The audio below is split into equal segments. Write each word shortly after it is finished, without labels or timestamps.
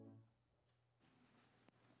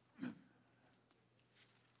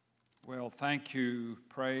Well, thank you,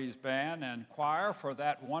 praise band and choir, for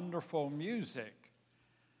that wonderful music.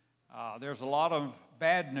 There's a lot of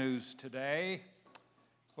bad news today,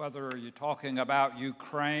 whether you're talking about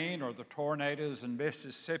Ukraine or the tornadoes in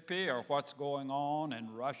Mississippi or what's going on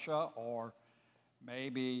in Russia or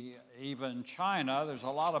maybe even China. There's a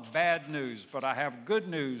lot of bad news, but I have good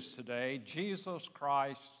news today. Jesus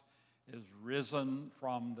Christ is risen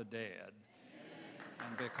from the dead.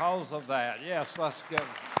 And because of that, yes, let's give.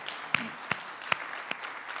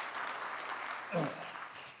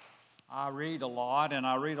 I read a lot, and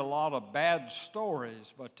I read a lot of bad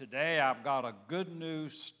stories, but today I've got a good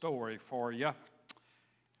news story for you,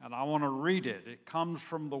 and I want to read it. It comes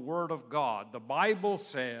from the Word of God. The Bible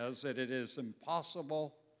says that it is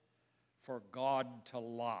impossible for God to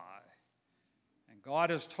lie. And God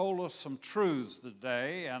has told us some truths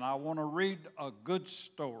today, and I want to read a good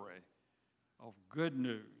story of good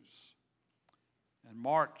news. In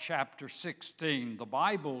Mark chapter 16, the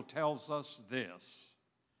Bible tells us this.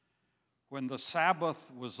 When the Sabbath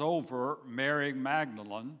was over, Mary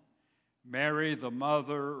Magdalene, Mary the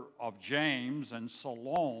mother of James, and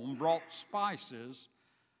Salome brought spices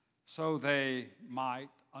so they might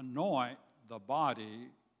anoint the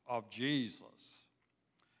body of Jesus.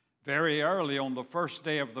 Very early on the first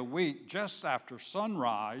day of the week, just after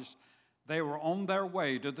sunrise, they were on their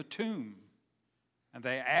way to the tomb. And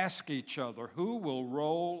they asked each other, "Who will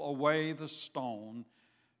roll away the stone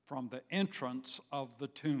from the entrance of the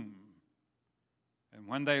tomb?" And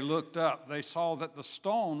when they looked up, they saw that the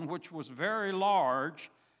stone, which was very large,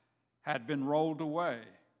 had been rolled away.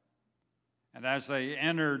 And as they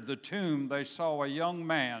entered the tomb, they saw a young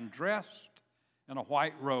man dressed in a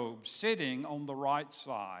white robe sitting on the right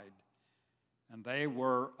side. And they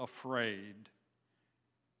were afraid.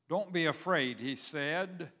 "Don't be afraid," he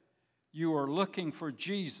said. "You are looking for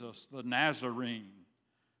Jesus, the Nazarene,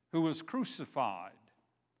 who was crucified.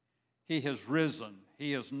 He has risen.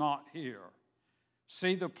 He is not here.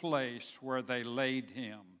 See the place where they laid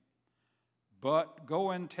him. But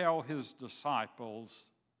go and tell his disciples."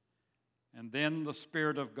 And then the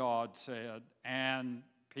Spirit of God said, "And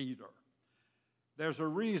Peter." There's a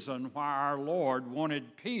reason why our Lord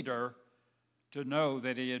wanted Peter to know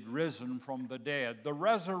that he had risen from the dead. The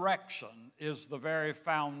resurrection is the very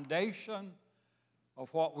foundation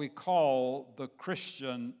of what we call the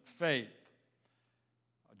Christian faith.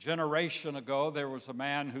 A generation ago, there was a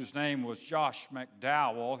man whose name was Josh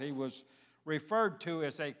McDowell. He was referred to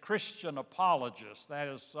as a Christian apologist. That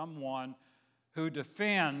is someone who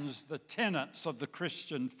defends the tenets of the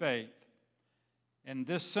Christian faith. In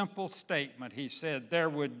this simple statement, he said there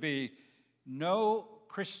would be no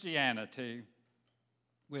Christianity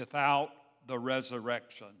without the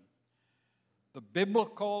resurrection. The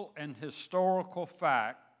biblical and historical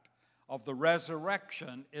fact of the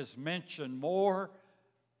resurrection is mentioned more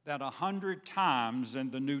than 100 times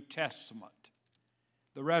in the New Testament.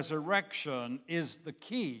 The resurrection is the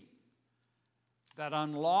key that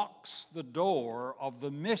unlocks the door of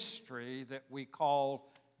the mystery that we call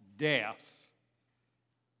death.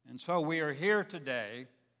 And so we are here today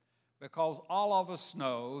because all of us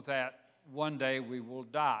know that one day we will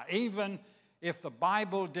die. Even if the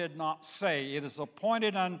Bible did not say it is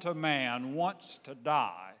appointed unto man once to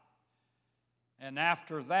die, and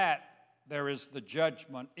after that there is the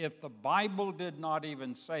judgment. If the Bible did not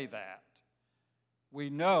even say that,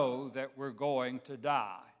 we know that we're going to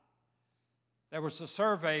die. There was a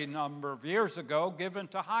survey a number of years ago given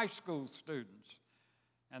to high school students,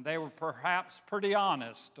 and they were perhaps pretty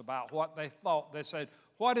honest about what they thought. They said,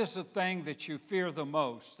 "What is the thing that you fear the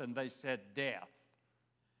most?" And they said, "Death."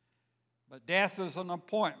 But death is an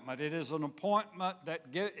appointment. It is an appointment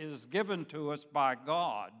that is given to us by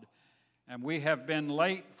God. And we have been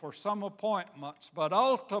late for some appointments, but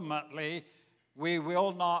ultimately we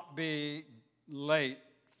will not be late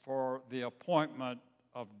for the appointment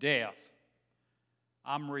of death.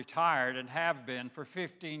 I'm retired and have been for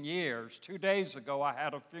 15 years. 2 days ago I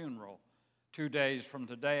had a funeral. 2 days from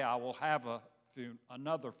today I will have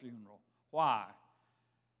another funeral. Why?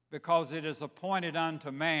 Because it is appointed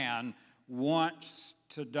unto man once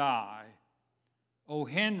to die. O.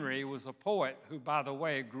 Henry was a poet who, by the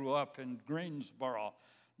way, grew up in Greensboro,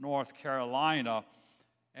 North Carolina.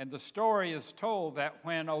 And the story is told that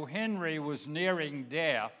when O. Henry was nearing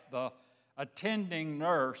death, the attending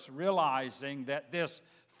nurse, realizing that this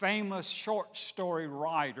famous short story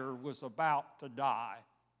writer was about to die,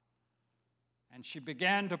 and she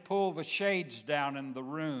began to pull the shades down in the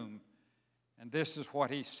room. And this is what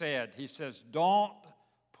he said. He says, "Don't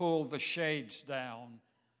pull the shades down.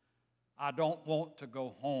 I don't want to go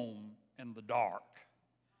home in the dark."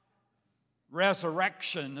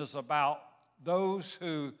 Resurrection is about those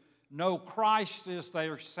who know Christ is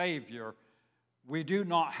their Savior. We do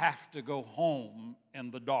not have to go home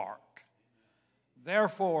in the dark.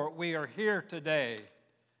 Therefore, we are here today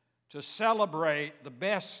to celebrate the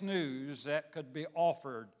best news that could be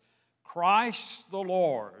offered. Christ the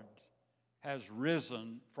Lord has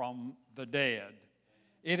risen from the dead.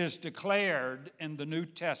 It is declared in the New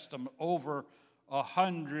Testament over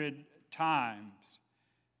 100 times.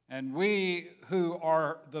 And we who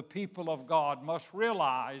are the people of God must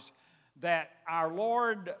realize that our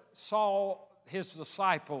Lord saw his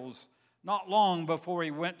disciples not long before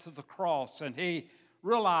he went to the cross, and he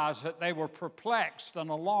realized that they were perplexed and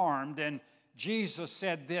alarmed, and Jesus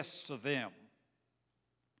said this to them: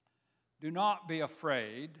 "Do not be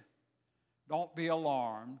afraid, don't be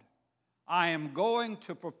alarmed. I am going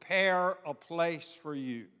to prepare a place for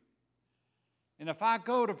you. And if I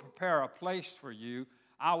go to prepare a place for you,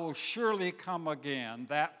 I will surely come again,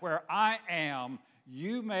 that where I am,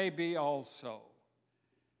 you may be also."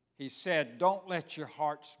 He said, "Don't let your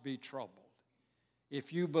hearts be troubled.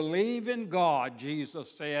 If you believe in God,"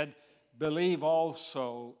 Jesus said, "believe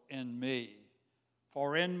also in me.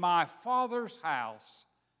 For in my Father's house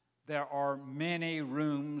there are many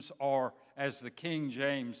rooms," or as the King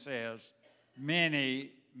James says,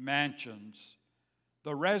 many mansions.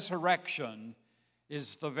 The resurrection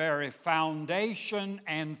is the very foundation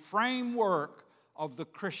and framework of the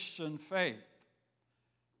Christian faith.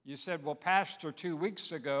 You said, "Well, Pastor, 2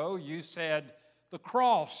 weeks ago you said the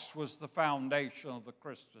cross was the foundation of the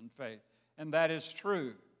Christian faith." And that is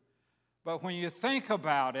true. But when you think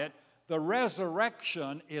about it, the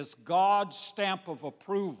resurrection is God's stamp of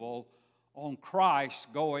approval on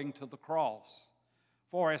Christ going to the cross.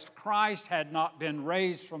 For if Christ had not been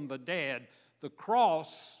raised from the dead, the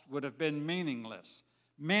cross would have been meaningless.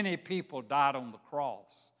 Many people died on the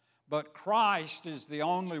cross. But Christ is the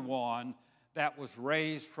only one that was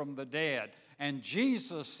raised from the dead. And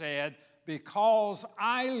Jesus said, "Because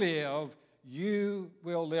I live, you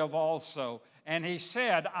will live also." And he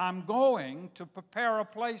said, "I'm going to prepare a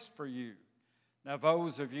place for you." Now,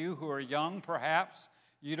 those of you who are young, perhaps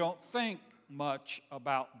you don't think much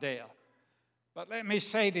about death. But let me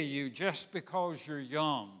say to you, just because you're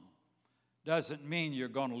young doesn't mean you're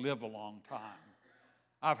going to live a long time.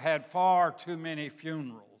 I've had far too many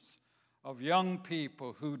funerals of young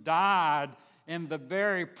people who died in the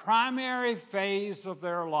very primary phase of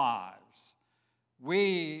their lives.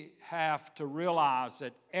 We have to realize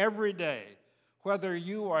that every day, whether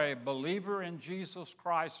you are a believer in Jesus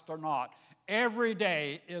Christ or not, every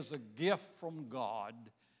day is a gift from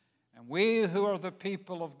God. And we who are the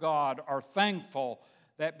people of God are thankful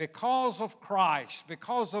that because of Christ,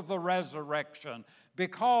 because of the resurrection,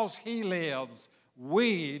 because he lives,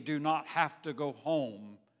 we do not have to go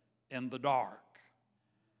home in the dark.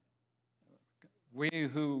 We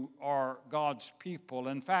who are God's people,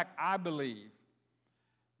 in fact, I believe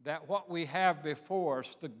that what we have before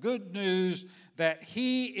us, the good news that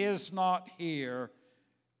he is not here,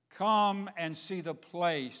 come and see the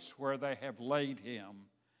place where they have laid him.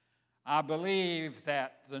 I believe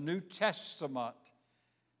that the New Testament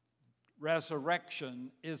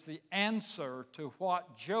resurrection is the answer to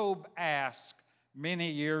what Job asked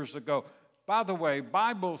many years ago. By the way,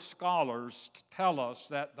 Bible scholars tell us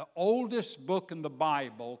that the oldest book in the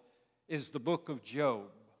Bible is the book of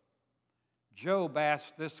Job. Job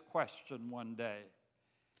asked this question one day: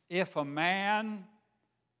 if a woman,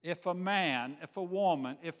 if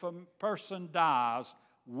a person dies,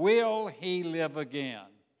 will he live again?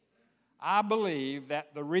 I believe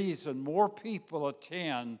that the reason more people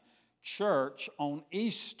attend church on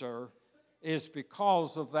Easter is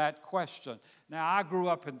because of that question. Now, I grew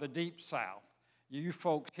up in the deep South. You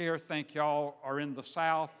folks here think y'all are in the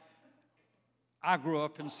South. I grew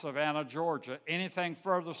up in Savannah, Georgia. Anything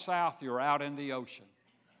further south, you're out in the ocean.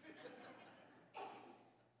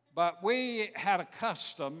 But we had a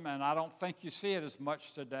custom, and I don't think you see it as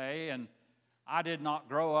much today, and I did not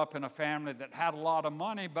grow up in a family that had a lot of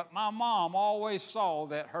money, but my mom always saw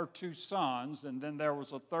that her two sons, and then there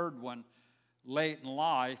was a third one late in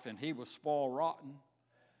life, and he was spoiled rotten.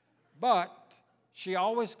 But she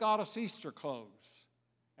always got us Easter clothes.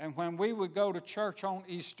 And when we would go to church on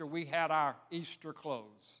Easter, we had our Easter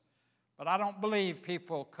clothes. But I don't believe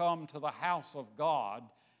people come to the house of God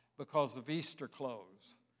because of Easter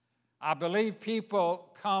clothes. I believe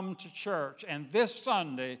people come to church, and this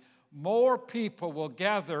Sunday, more people will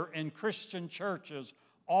gather in Christian churches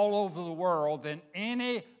all over the world than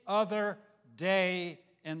any other day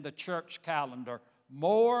in the church calendar.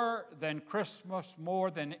 More than Christmas, more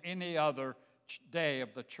than any other day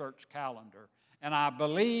of the church calendar. And I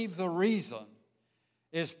believe the reason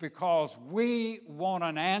is because we want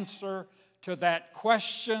an answer to that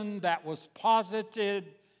question that was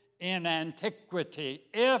posited in antiquity.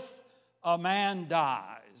 If a man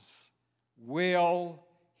dies, will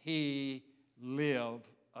he live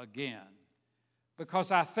again?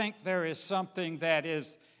 Because I think there is something that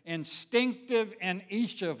is instinctive in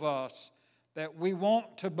each of us, that we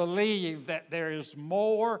want to believe that there is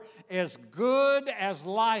more. As good as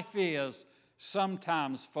life is,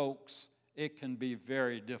 sometimes, folks, it can be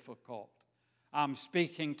very difficult. I'm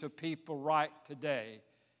speaking to people right today,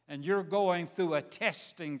 and you're going through a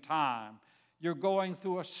testing time. You're going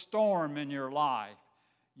through a storm in your life.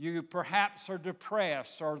 You perhaps are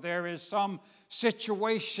depressed, or there is some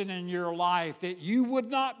situation in your life that you would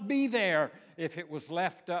not be there if it was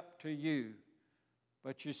left up to you.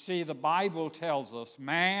 But you see, the Bible tells us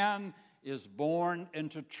man is born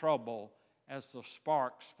into trouble as the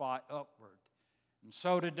sparks fly upward. And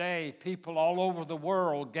so today, people all over the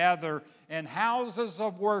world gather in houses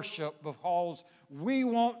of worship because we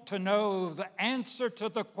want to know the answer to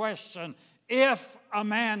the question, if a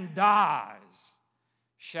man dies,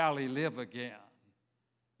 shall he live again?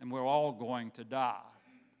 And we're all going to die.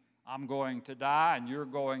 I'm going to die, and you're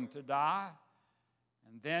going to die.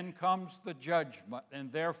 And then comes the judgment,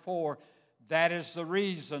 and therefore, that is the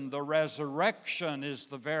reason the resurrection is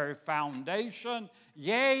the very foundation,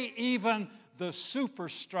 yea, even the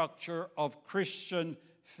superstructure of Christian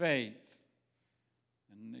faith.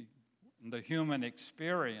 In the human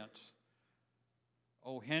experience,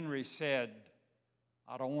 O. Henry said,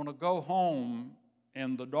 I don't want to go home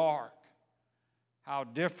in the dark. How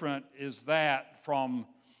different is that from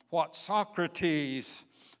what Socrates,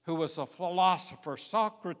 who was a philosopher,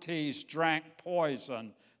 Socrates drank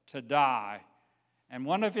poison to die. And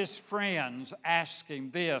one of his friends asked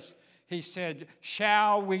him this. He said,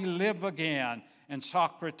 shall we live again? And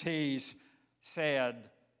Socrates said,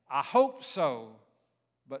 I hope so,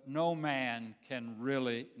 but no man can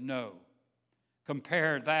really know.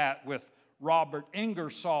 Compare that with Robert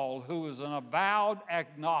Ingersoll, who is an avowed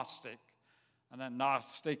agnostic. An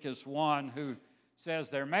agnostic is one who says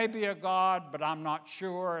there may be a God, but I'm not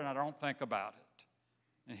sure and I don't think about it.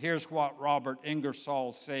 And here's what Robert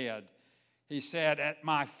Ingersoll said. He said, at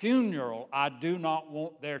my funeral, I do not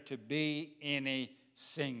want there to be any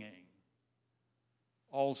singing.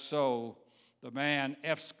 Also, the man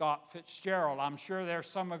F. Scott Fitzgerald, I'm sure there's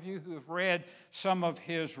some of you who have read some of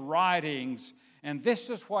his writings, and this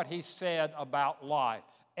is what he said about life.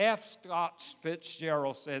 F. Scott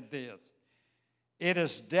Fitzgerald said this, it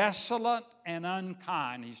is desolate and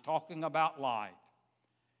unkind. He's talking about life.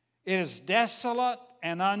 It is desolate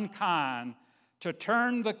and unkind to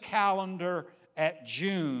turn the calendar at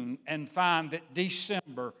June and find that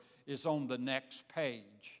December is on the next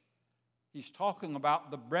page. He's talking about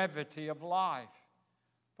the brevity of life.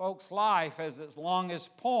 Folks, life, as its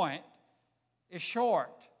longest point, is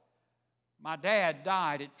short. My dad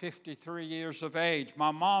died at 53 years of age.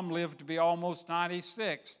 My mom lived to be almost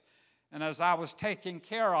 96. And as I was taking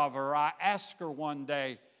care of her, I asked her one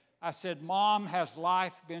day, I said, Mom, has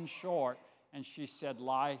life been short? And she said,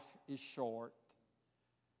 life is short.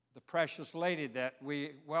 The precious lady that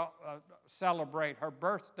we celebrate her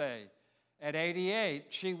birthday at 88,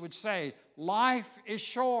 she would say, life is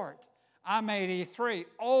short. I'm 83,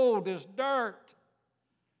 old as dirt.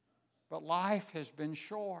 But life has been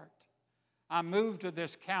short. I moved to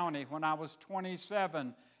this county when I was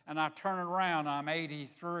 27, and I turn around, I'm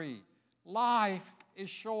 83. Life is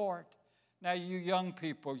short. Now, you young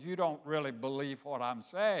people, you don't really believe what I'm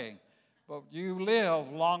saying, but you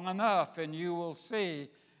live long enough, and you will see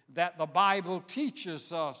that the Bible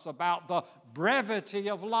teaches us about the brevity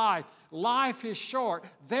of life. Life is short.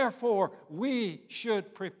 Therefore, we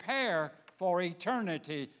should prepare for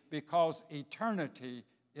eternity because eternity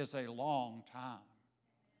is a long time.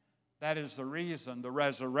 That is the reason the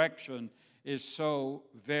resurrection is so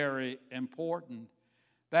very important.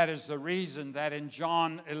 That is the reason that in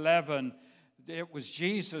John 11, it was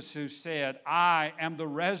Jesus who said, I am the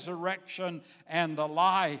resurrection and the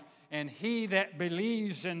life, and he that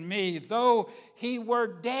believes in me, though he were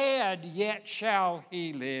dead, yet shall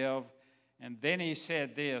he live. And then he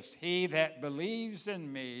said this, he that believes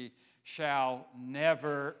in me shall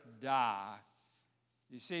never die.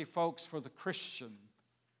 You see, folks, for the Christian,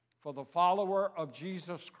 for the follower of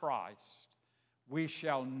Jesus Christ, we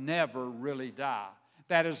shall never really die.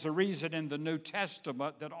 That is the reason in the New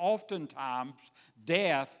Testament that oftentimes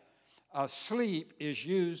death, sleep is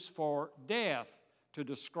used for death to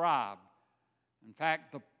describe. In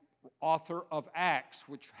fact, the author of Acts,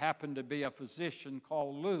 which happened to be a physician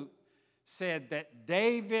called Luke, said that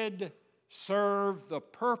David serve the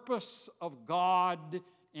purpose of God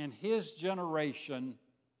in his generation,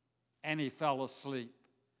 and he fell asleep.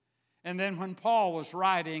 And then when Paul was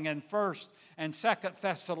writing in 1st and 2nd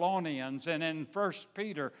Thessalonians and in 1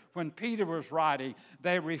 Peter, when Peter was writing,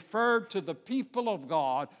 they referred to the people of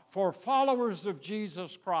God for followers of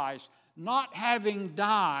Jesus Christ, not having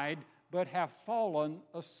died, but have fallen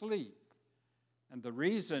asleep. And the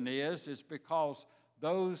reason is because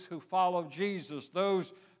those who follow Jesus,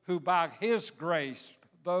 those who by his grace,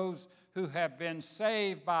 those who have been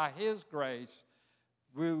saved by his grace,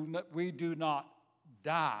 we do not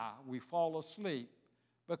die, we fall asleep,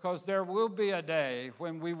 because there will be a day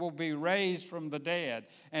when we will be raised from the dead.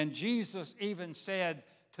 And Jesus even said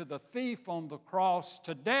to the thief on the cross,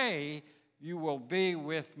 "Today you will be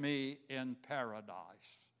with me in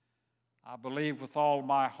paradise." I believe with all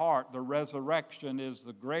my heart the resurrection is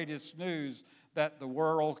the greatest news that the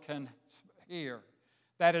world can hear.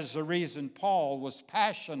 That is the reason Paul was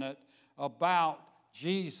passionate about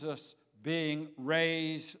Jesus being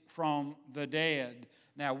raised from the dead.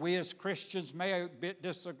 Now, we as Christians may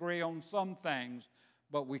disagree on some things,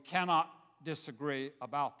 but we cannot disagree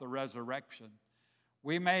about the resurrection.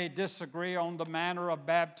 We may disagree on the manner of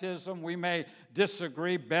baptism. We may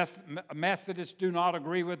disagree. Methodists do not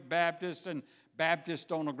agree with Baptists, and Baptists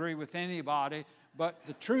don't agree with anybody. But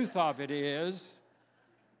the truth of it is,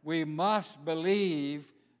 we must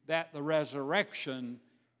believe that the resurrection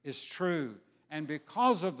is true. And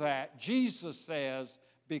because of that, Jesus says,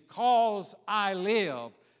 because I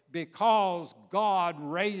live, because God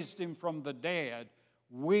raised him from the dead,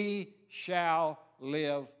 we shall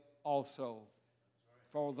live also.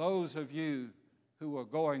 For those of you who are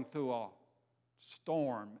going through a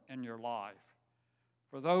storm in your life,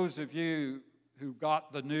 for those of you who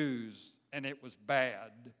got the news and it was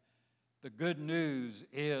bad, the good news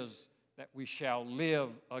is that we shall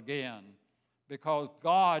live again, because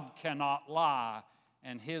God cannot lie,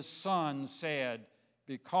 and his Son said,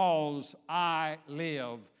 because I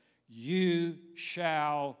live, you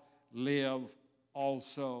shall live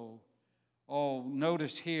also. Oh,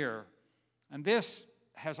 notice here, and this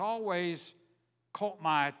has always caught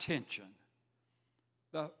my attention.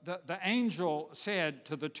 The angel said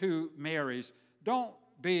to the two Marys, don't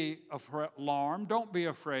be alarmed, don't be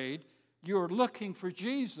afraid. You're looking for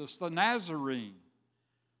Jesus, the Nazarene,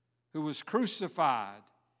 who was crucified.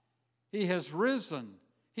 He has risen.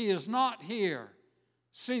 He is not here.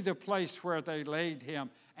 See the place where they laid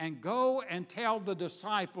him, and go and tell the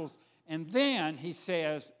disciples. And then he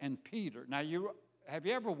says, and Peter. Now, have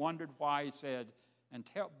you ever wondered why he said,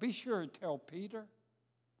 be sure and tell Peter?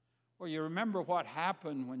 Well, you remember what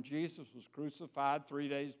happened when Jesus was crucified 3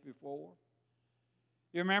 days before?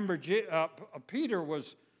 You remember Peter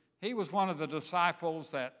was one of the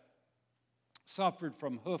disciples that suffered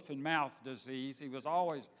from hoof and mouth disease. He was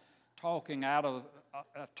always talking out of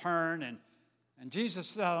a turn, and Jesus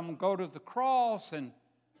said, I'm going to go to the cross, and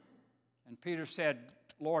Peter said,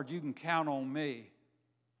 Lord, you can count on me.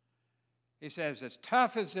 He says, as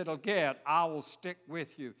tough as it'll get, I will stick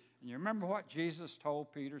with you. And you remember what Jesus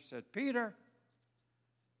told Peter? Said, Peter,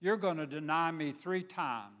 you're going to deny me 3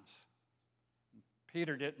 times.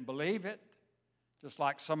 Peter didn't believe it, just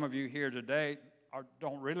like some of you here today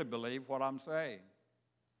don't really believe what I'm saying.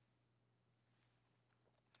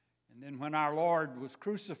 And then when our Lord was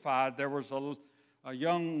crucified, there was a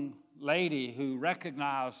young lady who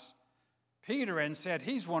recognized Peter and said,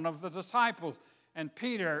 he's one of the disciples. And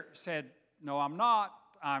Peter said, no, I'm not.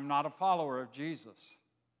 I'm not a follower of Jesus.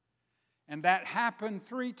 And that happened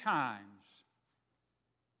 3 times.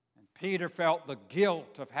 And Peter felt the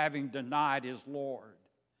guilt of having denied his Lord.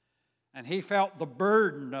 And he felt the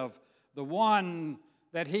burden of the one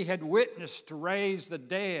that he had witnessed to raise the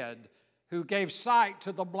dead, who gave sight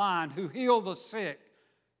to the blind, who healed the sick,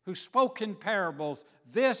 who spoke in parables,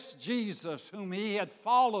 this Jesus whom he had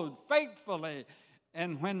followed faithfully.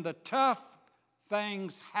 And when the tough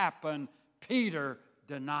things happened, Peter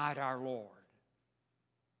denied our Lord.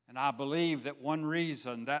 And I believe that one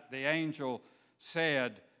reason that the angel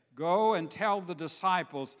said, go and tell the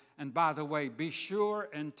disciples, and by the way, be sure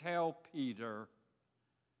and tell Peter,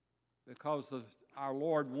 because our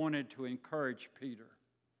Lord wanted to encourage Peter.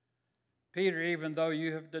 Peter, even though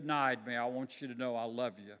you have denied me, I want you to know I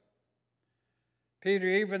love you. Peter,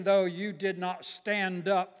 even though you did not stand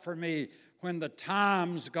up for me when the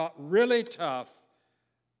times got really tough,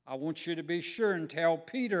 I want you to be sure and tell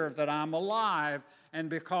Peter that I'm alive, and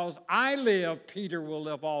because I live, Peter will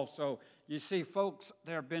live also. You see, folks,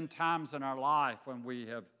 there have been times in our life when we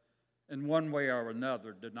have, in one way or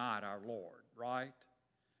another, denied our Lord, right?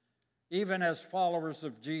 Even as followers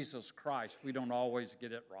of Jesus Christ, we don't always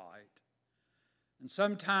get it right. And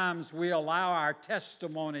sometimes we allow our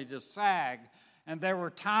testimony to sag. And there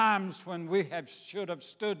were times when we should have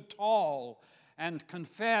stood tall and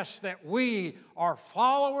confessed that we are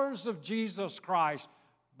followers of Jesus Christ,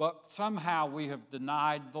 but somehow we have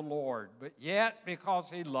denied the Lord. But yet, because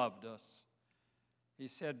He loved us, He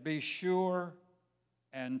said, be sure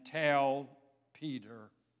and tell Peter.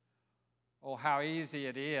 Oh, how easy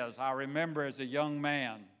it is. I remember as a young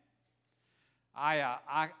man,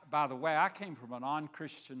 by the way, I came from a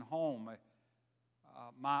non-Christian home.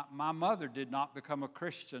 My mother did not become a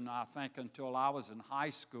Christian, I think, until I was in high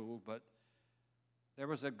school, but there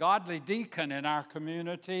was a godly deacon in our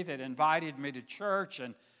community that invited me to church,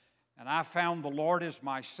 and I found the Lord as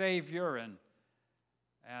my Savior,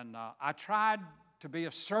 and I tried to be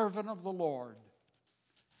a servant of the Lord.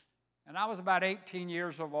 And I was about 18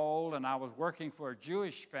 years old, and I was working for a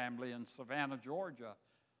Jewish family in Savannah, Georgia.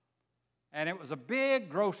 And it was a big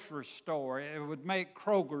grocery store. It would make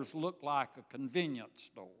Kroger's look like a convenience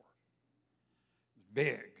store. It was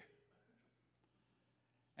big.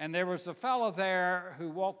 And there was a fellow there who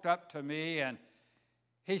walked up to me, and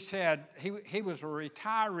he said, he was a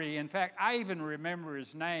retiree. In fact, I even remember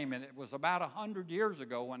his name, and it was about 100 years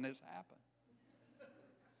ago when this happened.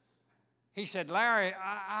 He said, Larry,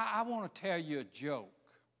 I want to tell you a joke.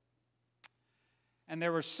 And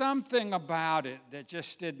there was something about it that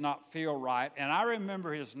just did not feel right. And I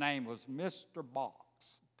remember his name was Mr.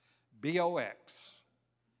 Box, B-O-X.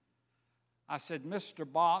 I said, Mr.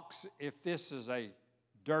 Box, if this is a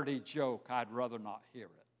dirty joke, I'd rather not hear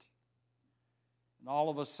it. And all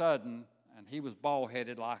of a sudden, and he was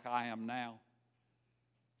bald-headed like I am now,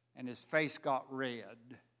 and his face got red,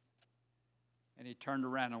 and he turned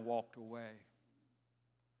around and walked away.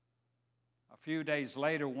 A few days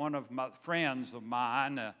later, one of my friends of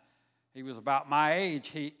mine, he was about my age,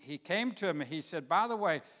 he came to me. He said, by the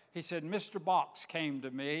way, he said, Mr. Box came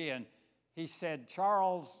to me, and he said,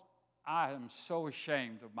 Charles, I am so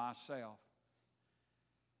ashamed of myself.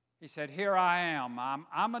 He said, here I am.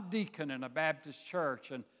 I'm a deacon in a Baptist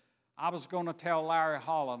church, and I was going to tell Larry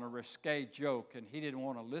Holland a risque joke, and he didn't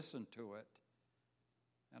want to listen to it.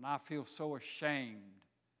 And I feel so ashamed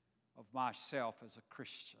of myself as a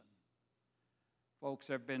Christian. Folks,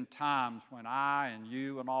 there have been times when I and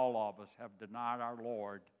you and all of us have denied our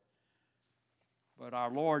Lord. But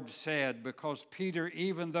our Lord said, because Peter,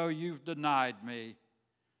 even though you've denied me,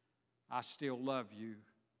 I still love you.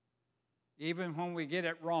 Even when we get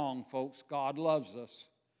it wrong, folks, God loves us.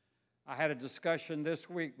 I had a discussion this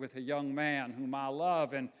week with a young man whom I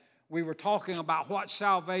love, and we were talking about what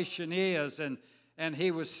salvation is, and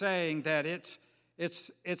he was saying that it's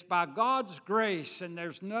by God's grace, and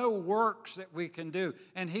there's no works that we can do.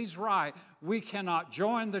 And he's right. We cannot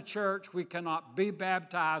join the church. We cannot be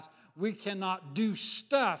baptized. We cannot do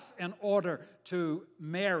stuff in order to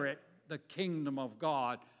merit the kingdom of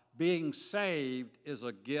God. Being saved is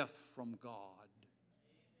a gift from God.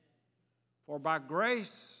 For by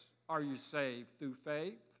grace are you saved through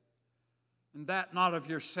faith, and that not of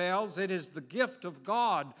yourselves. It is the gift of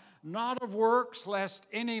God, not of works, lest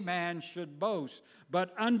any man should boast.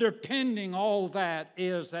 But underpinning all that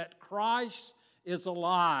is that Christ is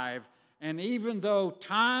alive. And even though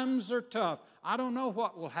times are tough, I don't know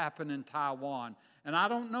what will happen in Taiwan. And I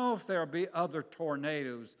don't know if there'll be other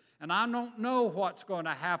tornadoes. And I don't know what's going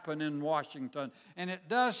to happen in Washington. And it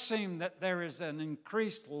does seem that there is an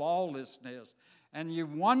increased lawlessness. And you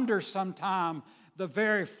wonder sometimes, the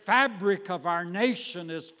very fabric of our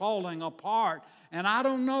nation is falling apart. And I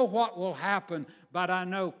don't know what will happen, but I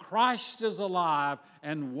know Christ is alive.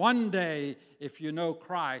 And one day, if you know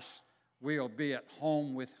Christ, we'll be at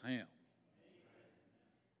home with Him.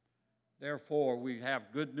 Therefore, we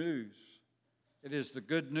have good news. It is the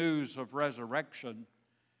good news of resurrection.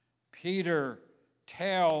 Peter,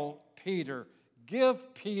 tell Peter,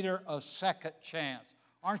 give Peter a second chance.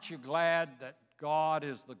 Aren't you glad that God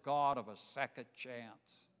is the God of a second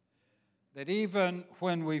chance? That even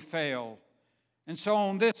when we fail. And so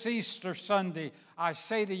on this Easter Sunday, I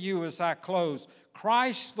say to you as I close,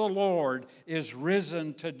 Christ the Lord is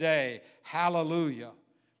risen today. Hallelujah.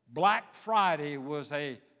 Black Friday was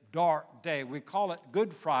a dark day. We call it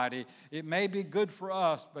Good Friday. It may be good for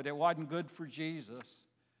us, but it wasn't good for Jesus,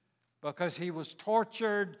 because He was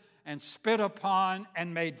tortured and spit upon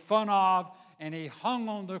and made fun of, and He hung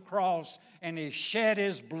on the cross and He shed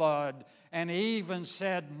His blood, and He even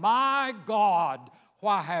said, my God,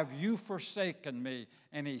 why have you forsaken me?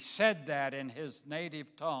 And He said that in His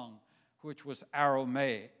native tongue, which was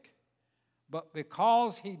Aramaic. But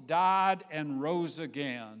because He died and rose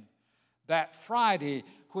again, that Friday,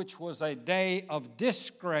 which was a day of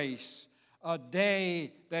disgrace, a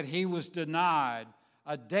day that he was denied,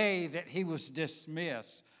 a day that he was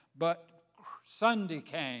dismissed. But Sunday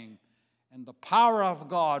came, and the power of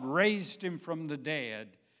God raised him from the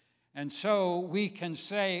dead. And so we can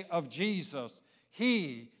say of Jesus,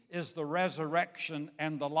 he is the resurrection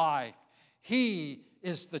and the life. He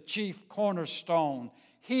is the chief cornerstone.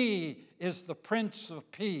 He is the Prince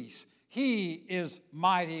of Peace. He is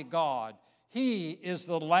mighty God. He is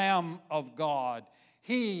the Lamb of God.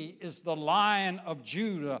 He is the Lion of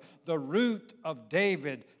Judah, the root of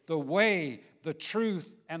David, the way, the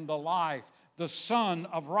truth, and the life, the Son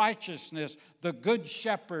of righteousness, the Good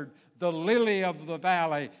Shepherd, the lily of the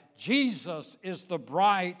valley. Jesus is the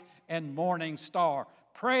bright and morning star.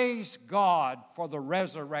 Praise God for the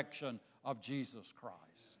resurrection of Jesus Christ.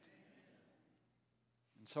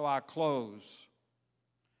 And so I close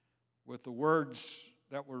with the words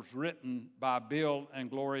that was written by Bill and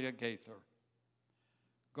Gloria Gaither.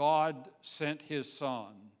 God sent his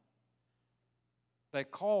Son. They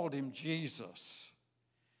called him Jesus.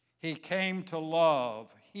 He came to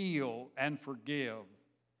love, heal, and forgive.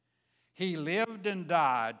 He lived and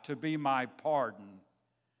died to be my pardon.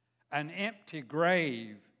 An empty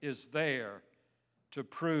grave is there to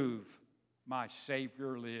prove my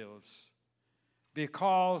Savior lives.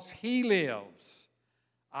 Because he lives,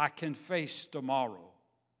 I can face tomorrow.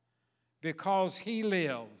 Because he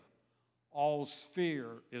lived, all fear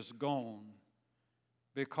is gone.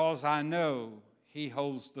 Because I know he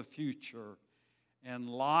holds the future, and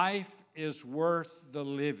life is worth the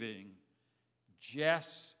living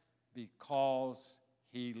just because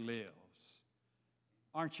he lives.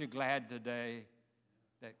 Aren't you glad today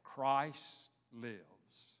that Christ lives?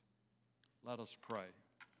 Let us pray.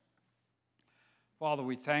 Father,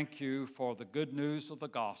 we thank you for the good news of the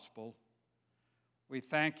gospel. We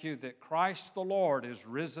thank you that Christ the Lord is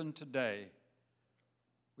risen today.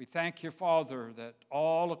 We thank you, Father, that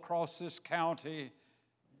all across this county,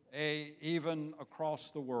 even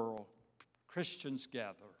across the world, Christians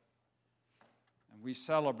gather. And we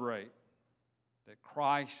celebrate that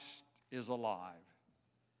Christ is alive.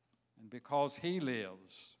 And because he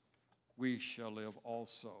lives, we shall live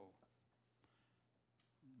also.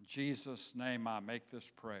 In Jesus' name I make this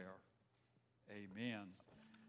prayer. Amen.